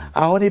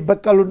አሁን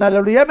ይበቀሉና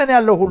ለሉ የመን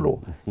ያለው ሁሉ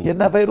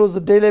የና ፈይሩዝ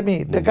ደይለሚ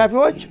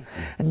ደጋፊዎች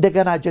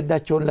እንደገና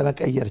አጀንዳቸውን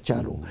ለመቀየር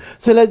ቻሉ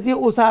ስለዚህ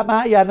ኡሳማ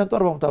ያንን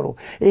ጦር በመጣሩ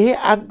ይሄ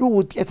አንዱ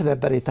ውጤት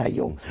ነበር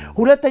የታየው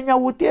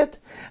ሁለተኛው ውጤት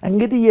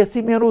እንግዲህ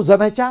የሲሜኑ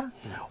ዘመቻ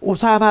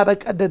ኡሳማ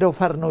በቀደደው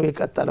ፈር ነው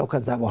የቀጠለው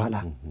ከዛ በኋላ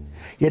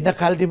የና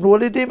ካልድ ኢብኑ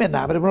ወሊድ የና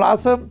አምር ኢብኑ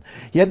አልዓስም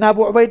የና አቡ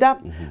ዑበይዳ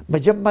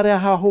መጀመሪያ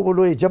ሃሁ ብሎ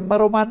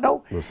የጀመረው ማን ነው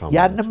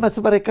ያንን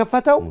መስበር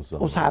የከፈተው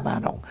ኡሳማ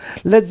ነው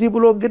ለዚህ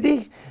ብሎ እንግዲህ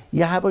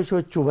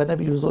የሐበሾቹ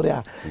በነብዩ ዙሪያ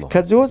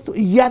ከዚህ ውስጥ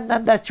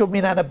እያንዳንዳቸው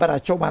ሚና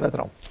ነበራቸው ማለት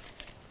ነው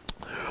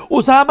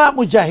ኡሳማ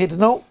ሙጃሂድ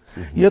ነው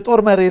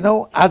የጦር መሪ ነው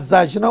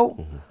አዛዥ ነው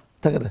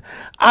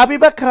አቢ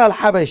በክር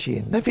አልሐበሺ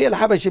ነፊ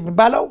አልሐበሺ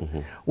የሚባለው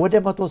ወደ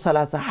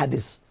 130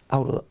 ሐዲስ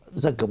አው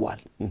ዘግቧል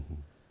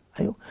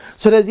አዩ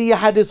ስለዚህ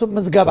የሐዲሱ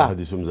መዝገባ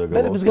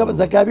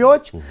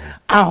ዘጋቢዎች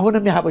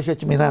አሁንም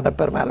የሐበሾች ሚና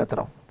ነበር ማለት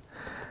ነው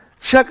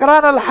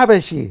ሸቅራን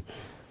አልሐበሺ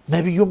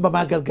ነብዩን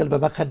በማገልገል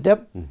በመከደም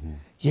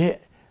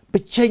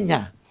የብቸኛ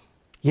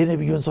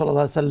የነብዩን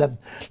ሰለላሁ ዐለይሂ ወሰለም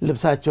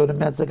ልብሳቸውን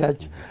የሚያዘጋጅ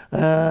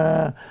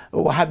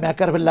ውሃ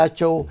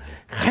የሚያቀርብላቸው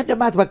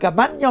خدمات በቃ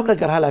ማንኛውም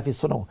ነገር ኃላፊ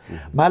እሱ ነው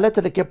ማለት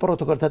ለከ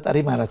ፕሮቶኮል ተጠሪ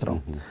ማለት ነው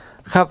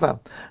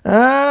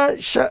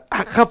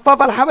خفاف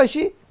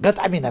الحبشي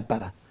ገጣሚ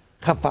ነበር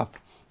خفاف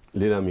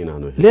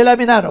ሌላ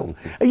ሚና ነው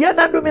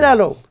እያንዳንዱ ሚና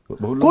ነው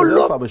ሁሉ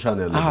አበሻን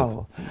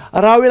ያለው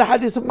ራዊ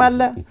الحديث ማለ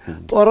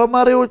ጦር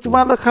መሪዎች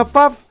ማለ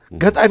خفاف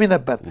ገጣሚ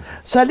ነበር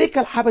ሰሊክ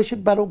الحبشي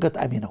ባለው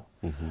ገጣሚ ነው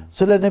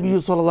ስለ ነብዩ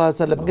ሰለላሁ ዐለይሂ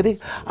ወሰለም እንግዲህ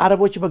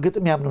አረቦች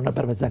በግጥም ያምኑ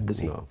ነበር በዛን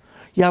ጊዜ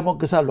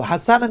ያሞግሳሉ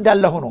ሐሳን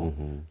እንዳለ ሆኖ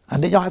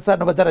አንደኛው ሐሳን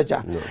ነው በደረጃ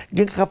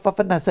ግን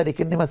خفافና ሰሊክ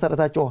እንዲ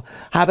መሰረታቸው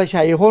ሐበሻ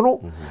የሆኑ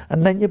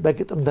እነኚህ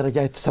በግጥም ደረጃ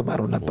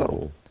የተሰማሩ ነበሩ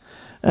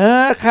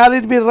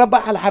خالد بن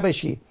رباح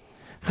الحبشي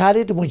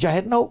خالد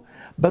مجاهد ነው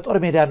በጦር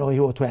ሜዳ ነው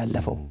ህይወቱ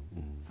ያለፈው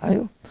አዩ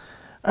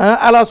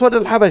አልአስወድ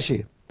الحبشي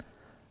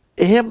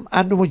ይሄም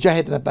አንዱ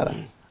ሙጃሂድ ነበር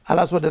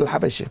አልአስወድ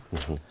الحبشي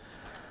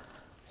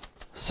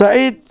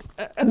سعيد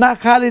እና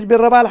خالد بن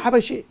رباح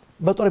الحبشي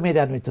በጦር ሜዳ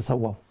ነው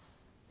የተሰዋው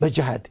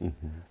በጂሃድ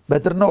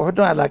بدر ነው ኡህድ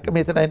አላቅም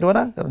የት ላይ እንደሆነ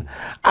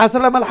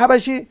አስለም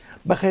الحبشي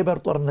በኸይበር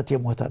ጦርነት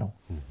የሞተ ነው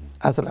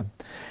አስለም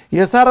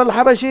የሳር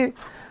الحبشي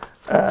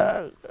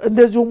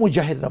እንደዚሁ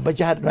ሙጃሂድ ነው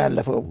በጂሃድ ነው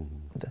ያለፈው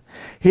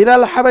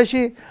هلال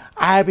الحبشي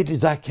عابد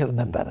ذاكر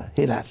نبر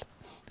هلال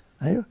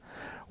ايوه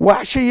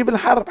وحشي بن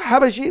حرب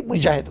حبشي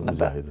مجاهد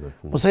نبر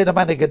مسيلمة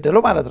ما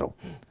نقدلوا ما ندروا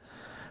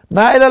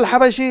نائل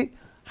الحبشي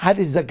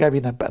حديث زقابي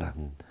نبر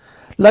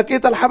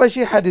لقيت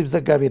الحبشي حديث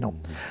زقابي نو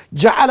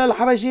جعل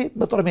الحبشي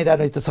بطر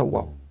ميدانه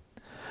يتسوى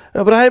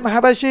ابراهيم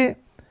حبشي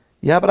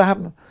يا ابراهيم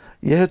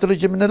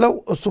يهترج من لو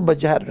الصم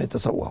بجهاد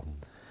يتسوى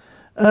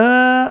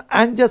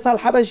انجس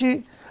الحبشي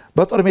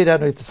بطر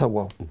ميدانه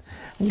يتسوى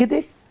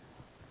እንግዲህ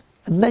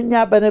እነኛ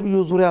በነብዩ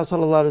ዙሪያ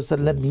ሰለላሁ ዐለይሂ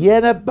ወሰለም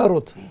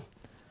የነበሩት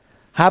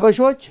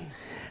ሐበሾች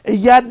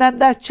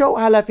እያንዳንዳቸው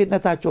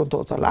ኃላፊነታቸውን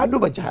ተወጥተዋል አንዱ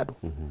በጂሃዱ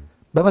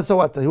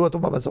በመሰዋት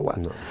ህይወቱን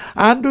በመሰዋት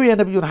አንዱ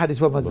የነብዩን ሐዲስ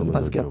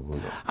በመዝገብ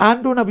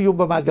አንዱ ነብዩን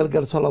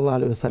በማገልገል ሰለላሁ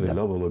ዐለይሂ ወሰለም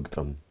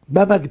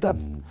በመግጠም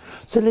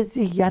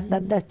ስለዚህ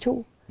እያንዳንዳቸው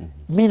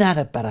ሚና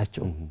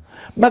ነበራቸው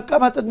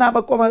መቀመጥና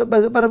መቆም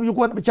በነብዩ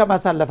ጎን ብቻ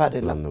ማሳለፍ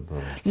አይደለም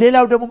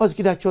ሌላው ደግሞ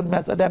መስጊዳቸውን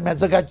የሚያጸዳ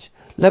የሚያዘጋጅ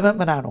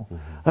ለምእመና ነው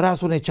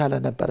ራሱን የቻለ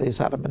ነበር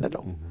የሳር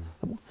ምንለው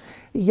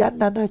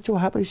እያንዳንዳቸው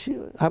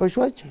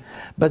ሐበሾች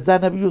በዛ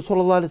ነብዩ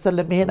ሰለላሁ ዐለይሂ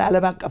ወሰለም ይሄን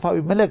ዓለም አቀፋዊ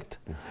መልእክት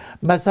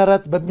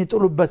መሰረት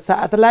በሚጥሉበት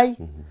ሰዓት ላይ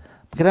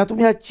ምክንያቱም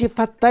ያቺ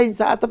ፈታኝ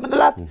ሰዓት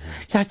ምንላት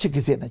ያቺ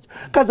ጊዜ ነች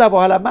ከዛ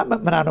በኋላማ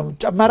ምናንም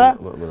ጨመረ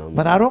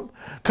ምናንም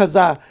ከዛ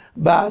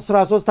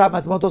በ13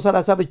 አመት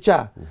 130 ብቻ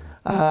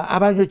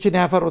አማኞችን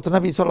ያፈሩት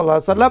ነብዩ ሰለላሁ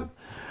ዐለይሂ ወሰለም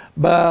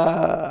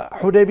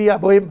በሁደይቢያ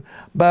ወይም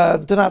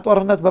በእንትና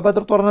ጦርነት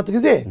በበድር ጦርነት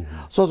ጊዜ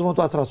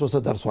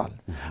 313 ደርሷል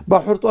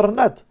በኡሁድ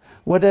ጦርነት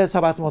ወደ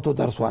 700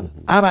 ደርሷል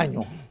አማኙ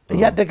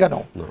እያደገ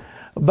ነው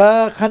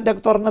በኸንደቅ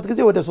ጦርነት ጊዜ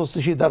ወደ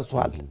 3000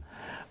 ደርሷል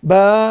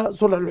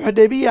በሱለህ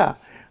ሁዴቢያ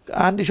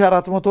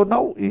 1400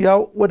 ነው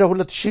ያው ወደ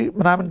 2000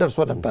 ምናምን ደርሶ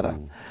ነበር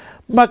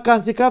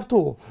መካን ሲከፍቱ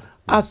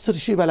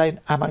 10000 በላይ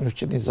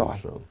አማኞችን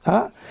ይዘዋል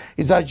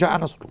اذا جاء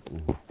نصر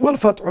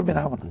والفتح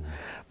منهم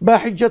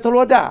بحجة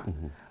الوداع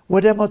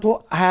ወደ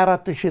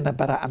 124000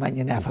 ነበር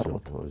አማኝን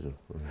ያፈሩት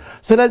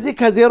ስለዚህ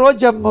ከዜሮ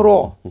ጀምሮ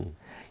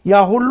ያ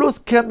ሁሉ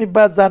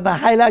እስከሚባዛና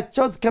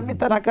ኃይላቸው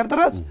እስከሚጠናከር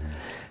ድረስ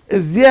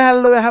እዚህ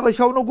ያለው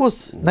የሐበሻው ንጉስ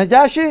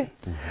ነጃሺ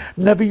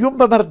ነብዩን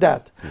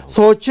በመርዳት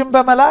ሰዎችን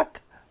በመላክ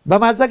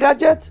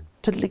በማዘጋጀት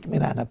ትልቅ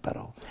ሚና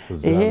ነበረው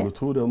እዛሉት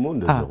ደግሞ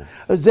እንደዛው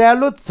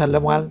እዛሉት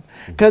ሰለሟል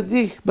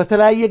ከዚህ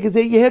በተለያየ ጊዜ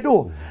ይሄዱ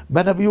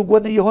በነብዩ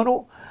ጎን የሆኑ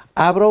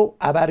አብረው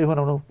አባሪ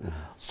ሆነው ነው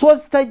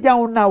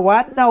ሶስተኛውና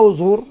ዋናው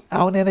ዙር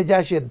አሁን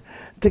የነጃሽን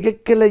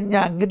ትክክለኛ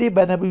እንግዲህ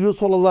በነብዩ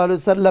ሰለላሁ ዐለይሂ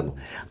ወሰለም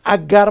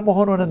አጋር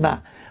መሆኑንና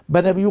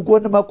በነብዩ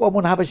ጎን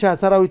መቆሙን ሐበሻ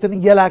ሰራዊትን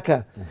እየላከ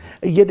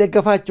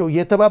እየደገፋቸው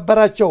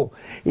እየተባበራቸው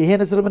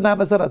ይሄን እስልምና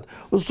መሰረት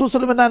እሱ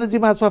እስልምናን እዚህ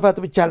ማስፋፋት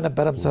ብቻ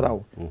አልነበረም ስራው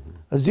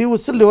እዚህ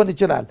ውስጥ ሊሆን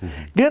ይችላል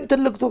ግን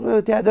ትልቅ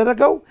ትኩረት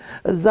ያደረገው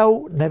እዛው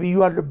ነብዩ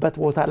ያሉበት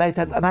ቦታ ላይ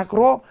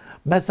ተጠናክሮ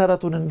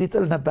መሰረቱን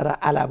እንዲጥል ነበር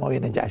ዓላማው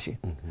የነጃሺ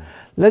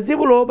ለዚህ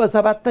ብሎ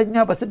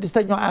በ7ኛው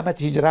በ6ኛው ዓመት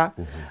ሂጅራ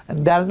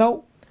እንዳልነው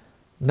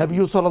ነብዩ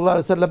ሰለላሁ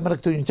ዐለይሂ ወሰለም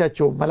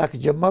መልእክተኞቻቸው መላክ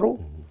ጀመሩ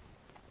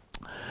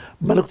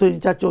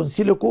መልእክተኞቻቸውን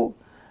ሲልኩ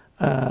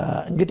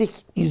እንግዲህ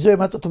ይዞ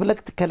የመጡት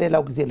መልእክት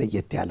ከሌላው ጊዜ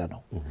ለየት ያለ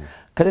ነው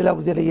ከሌላው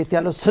ጊዜ ለየት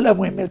ያለው ስለሙ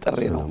የሚል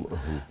ጥሪ ነው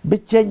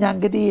ብቸኛ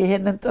እንግዲህ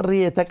ይሄንን ጥሪ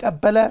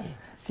የተቀበለ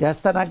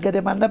ያስተናገደ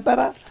ማን ነበር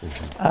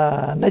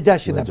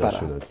ነጃሺ ነበር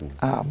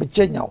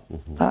ብቸኛው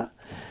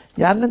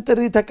ያንን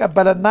ጥሪ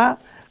ተቀበለና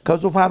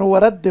ከዙፋኑ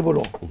ወረድ ብሎ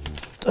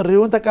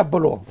ጥሪውን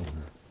ተቀብሎ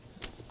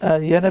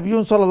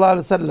የነብዩን ሰለላሁ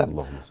ዐለይሂ ወሰለም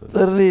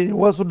ጥሪ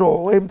ወስዶ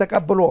ወይም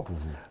ተቀብሎ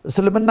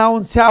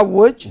እስልምናውን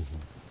ሲያውጅ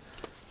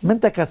ምን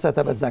ተከሰተ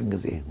በዛን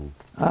ጊዜ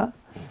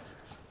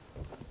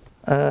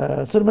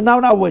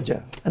እስልምናውን አወጀ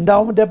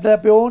እንዳውም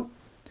ደብዳቤውን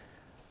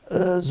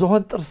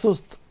ዝሆን ጥርስ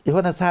ውስጥ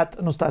የሆነ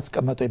ሳጥን ውስጥ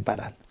አስቀመጡ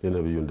ይባላል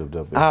የነብዩን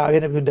ደብዳቤ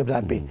የነብዩን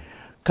ደብዳቤ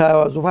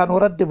ከዙፋን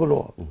ወረድ ብሎ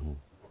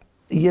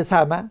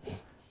እየሳመ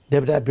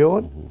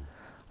ደብዳቤውን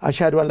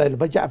አሻዱ አላ ኢላሃ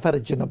በጃዕፈር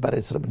እጅ ነበር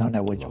እስልምናውን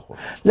ያወጀው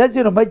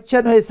ለዚህ ነው መቼ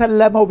ነው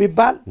የሰለመው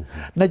ቢባል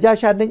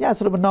ነጃሽ አንደኛ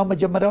እስልምናውን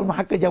መጀመሪያውን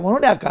ማሐቀጃ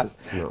መሆኑን ያውቃል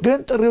ግን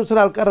ጥሪው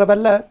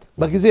ስላልቀረበለት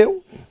በጊዜው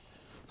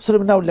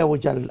እስልምናውን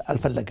ሊያወጅ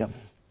አልፈለገም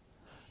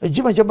እጅ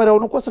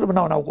መጀመሪያውን እኮ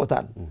እስልምናውን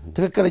አውቆታል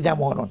ትክክለኛ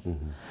መሆኑን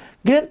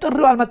ግን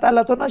ጥሪው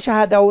አልመጣላቶና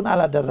ሸሃዳውን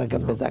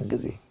አላደረገም በዛን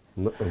ጊዜ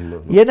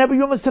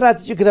የነብዩ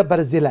ስትራቴጂክ ነበር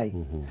እዚህ ላይ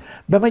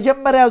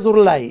በመጀመሪያ ዙር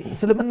ላይ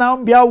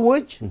እስልምናውን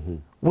ቢያውጅ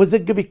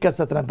ወዝግብ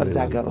ይከሰት ነበር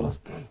ዛገር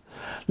ውስጥ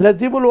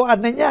ለዚህ ብሎ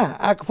አንደኛ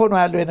አቅፎ ነው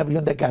ያለው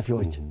የነብዩን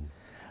ደጋፊዎች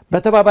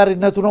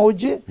በተባባሪነቱ ነው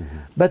እንጂ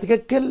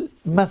በትክክል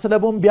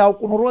መስለሙን ቢያውቁ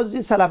ኑሮ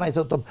እዚህ ሰላም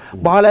አይሰጡም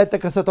በኋላ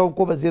የተከሰተው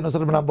እኮ በዚህ ነው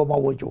እስልምናን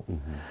በማወጁ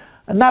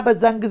እና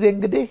በዛን ጊዜ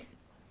እንግዲህ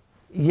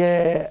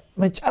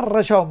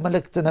የመጨረሻው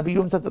መልእክት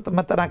ነብዩም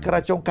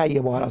መጠናከራቸውን ካየ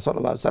በኋላ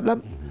ሰለላሁ ዐለይሂ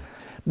ወሰለም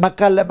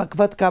መካን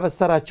ለመክፈት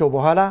ካበሰራቸው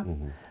በኋላ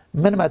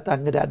ምን መጣ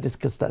እንግዲህ አዲስ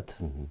ክስተት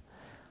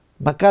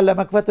መካን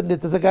ለመክፈት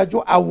እንደተዘጋጁ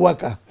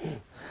አወቀ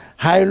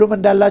ኃይሉም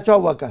እንዳላቸው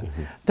አወቀ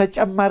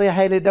ተጨማሪ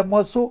ኃይል ደግሞ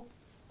እሱ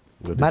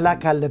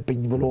መላክ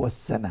አለብኝ ብሎ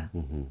ወሰነ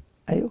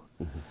አዩ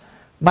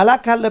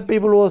መላክ አለብኝ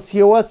ብሎ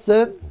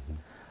ሲወስን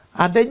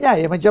አንደኛ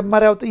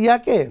የመጀመሪያው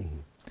ጥያቄ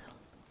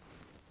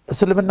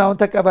እስልምናውን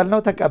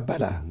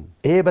ተቀበለ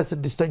ይሄ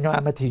በ6ኛው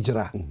ዓመት ሂጅራ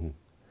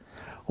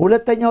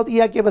ሁለተኛው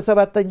ጥያቄ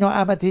በ7ኛው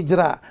ዓመት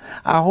ሂጅራ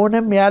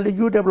አሁንም ያልዩ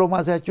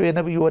ዲፕሎማሲያቸው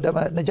የነብዩ ወደ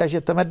ነጃሽ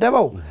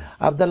ተመደበው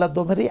አብደላህ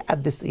ዶመሪ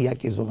አዲስ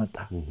ጥያቄ ይዞ መጣ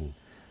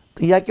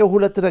ጥያቄው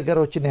ሁለት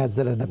ነገሮችን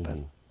ያዘለ ነበር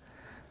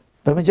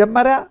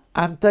በመጀመሪያ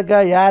አንተ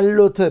ጋር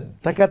ያሉትን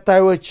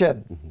ተከታዮችን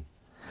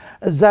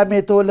እዛም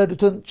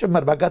የተወለዱትን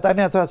ጭምር በአጋጣሚ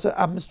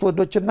 15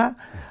 ወንዶችና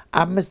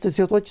 5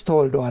 ሴቶች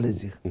ተወልደዋል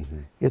እዚህ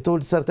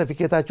የተወልድ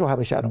ሰርቲፊኬታቸው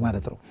ሐበሻ ነው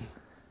ማለት ነው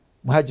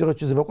ሙሃጅሮች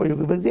እዚህ በቆዩ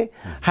ጊዜ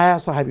 20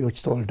 ሷሃቢዎች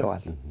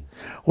ተወልደዋል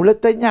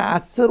ሁለተኛ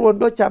 10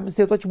 ወንዶች 5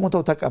 ሴቶች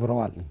ሞተው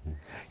ተቀብረዋል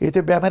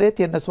የኢትዮጵያ መሬት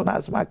የነሱና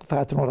አስማቅ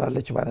ፋት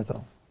ኖራለች ማለት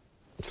ነው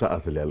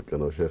ሰዓት ሊያልቅ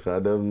ነው ሼክ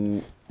አደም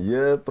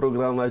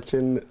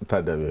የፕሮግራማችን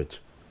ታዳሚዎች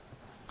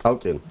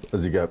አውቄ ነው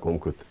እዚህ ጋር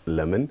ቆምኩት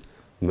ለምን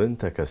ምን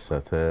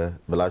ተከሰተ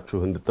ብላችሁ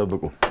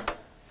እንድትጠብቁ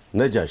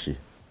ነጃሺ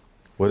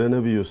ወደ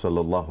ነብዩ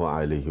ሰለላሁ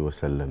ዐለይሂ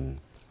ወሰለም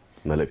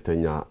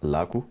መልእክተኛ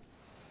ላኩ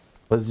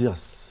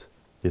በዚያስ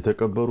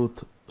የተቀበሩት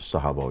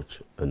ሰሃባዎች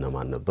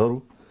እነማን ነበሩ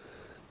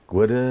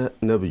ወደ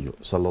ነብዩ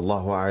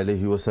ሰለላሁ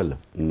ዐለይሂ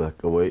ወሰለም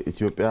መከወ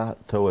ኢትዮጵያ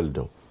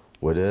ተወልደው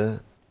ወደ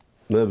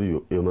ነብዩ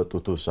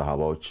የመጡት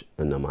ሰሃባዎች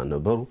እነማን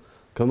ነበሩ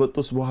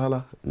ከመጡስ በኋላ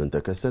ምን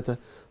ተከሰተ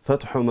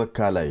ፈትሑ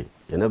መካ ላይ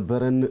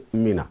የነበረን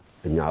ሚና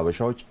እኛ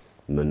አበሻዎች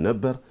ምን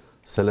ነበር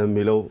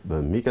ስለሚለው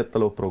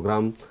በሚቀጥለው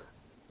ፕሮግራም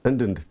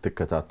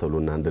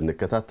እንድትከታተሉና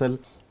እንድንከታተል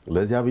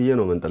ለዚያ ብዬ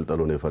ነው መንጠልጠሉ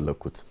ነው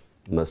የፈለኩት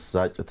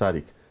መሳጭ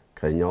ታሪክ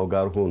ከኛው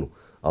ጋር ሆኑ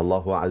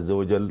አላሁ ዐዘ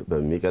ወጀል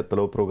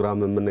በሚቀጥለው ፕሮግራም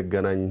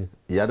የምንገናኝ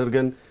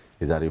ያድርገን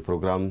የዛሬ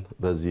ፕሮግራም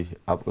በዚህ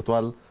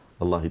አብቅቷል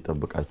አላህ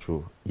ይጠብቃችሁ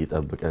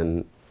ይጠብቀን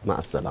مع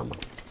السلامة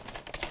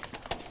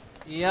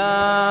يا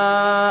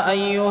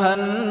أيها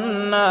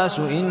الناس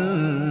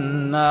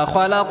إنا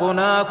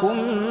خلقناكم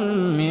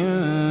من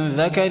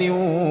ذكر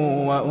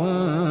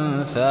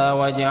وأنثى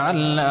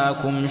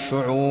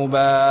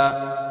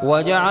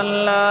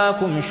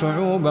وجعلناكم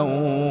شعوبا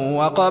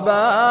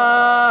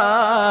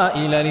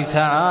وقبائل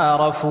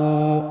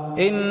لتعارفوا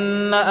إن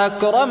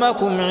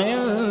أكرمكم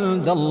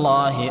عند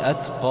الله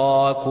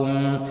أتقاكم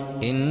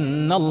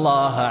إن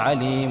الله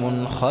عليم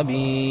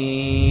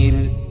خبير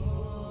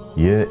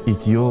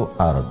የኢትዮ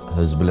አረብ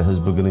ህዝብ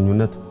ለህዝብ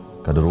ግንኙነት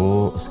ከድሮ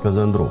እስከ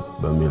ዘንድሮ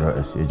በሚል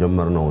ርዕስ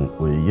የጀመርነውን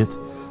ውይይት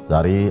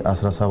ዛሬ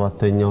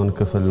 17ኛውን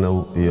ክፍል ነው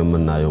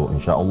የምናየው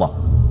ኢንሻአላህ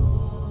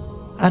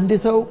አንድ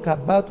ሰው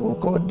ከአባቱ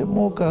ከወንድሙ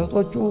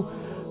ከእህቶቹ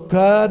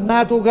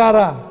ከእናቱ ጋራ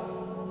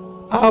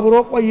አብሮ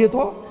ቆይቶ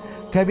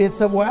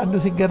ከቤተሰቡ አንዱ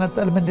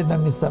ሲገነጠል ምንድነው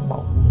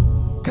የሚሰማው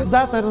ከዛ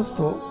ተነስቶ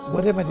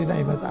ወደ መዲና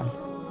ይመጣል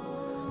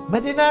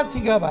መዲና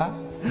ሲገባ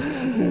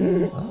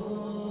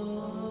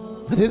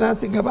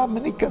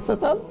ምን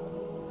ይከሰታል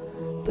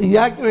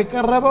ጥያቄው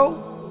የቀረበው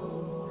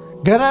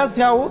ገና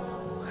ሲያውት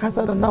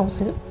ሐሰንና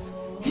ሁሴን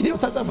ሄደው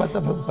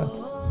ተጠበጠበበት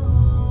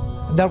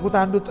እንዳልኩት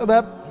አንዱ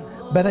ጥበብ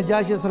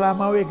በነጃሽ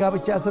እስላማዊ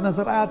ጋብቻ ስነ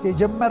ስርዓት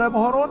የጀመረ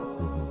መሆኑን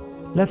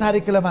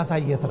ለታሪክ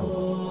ለማሳየት ነው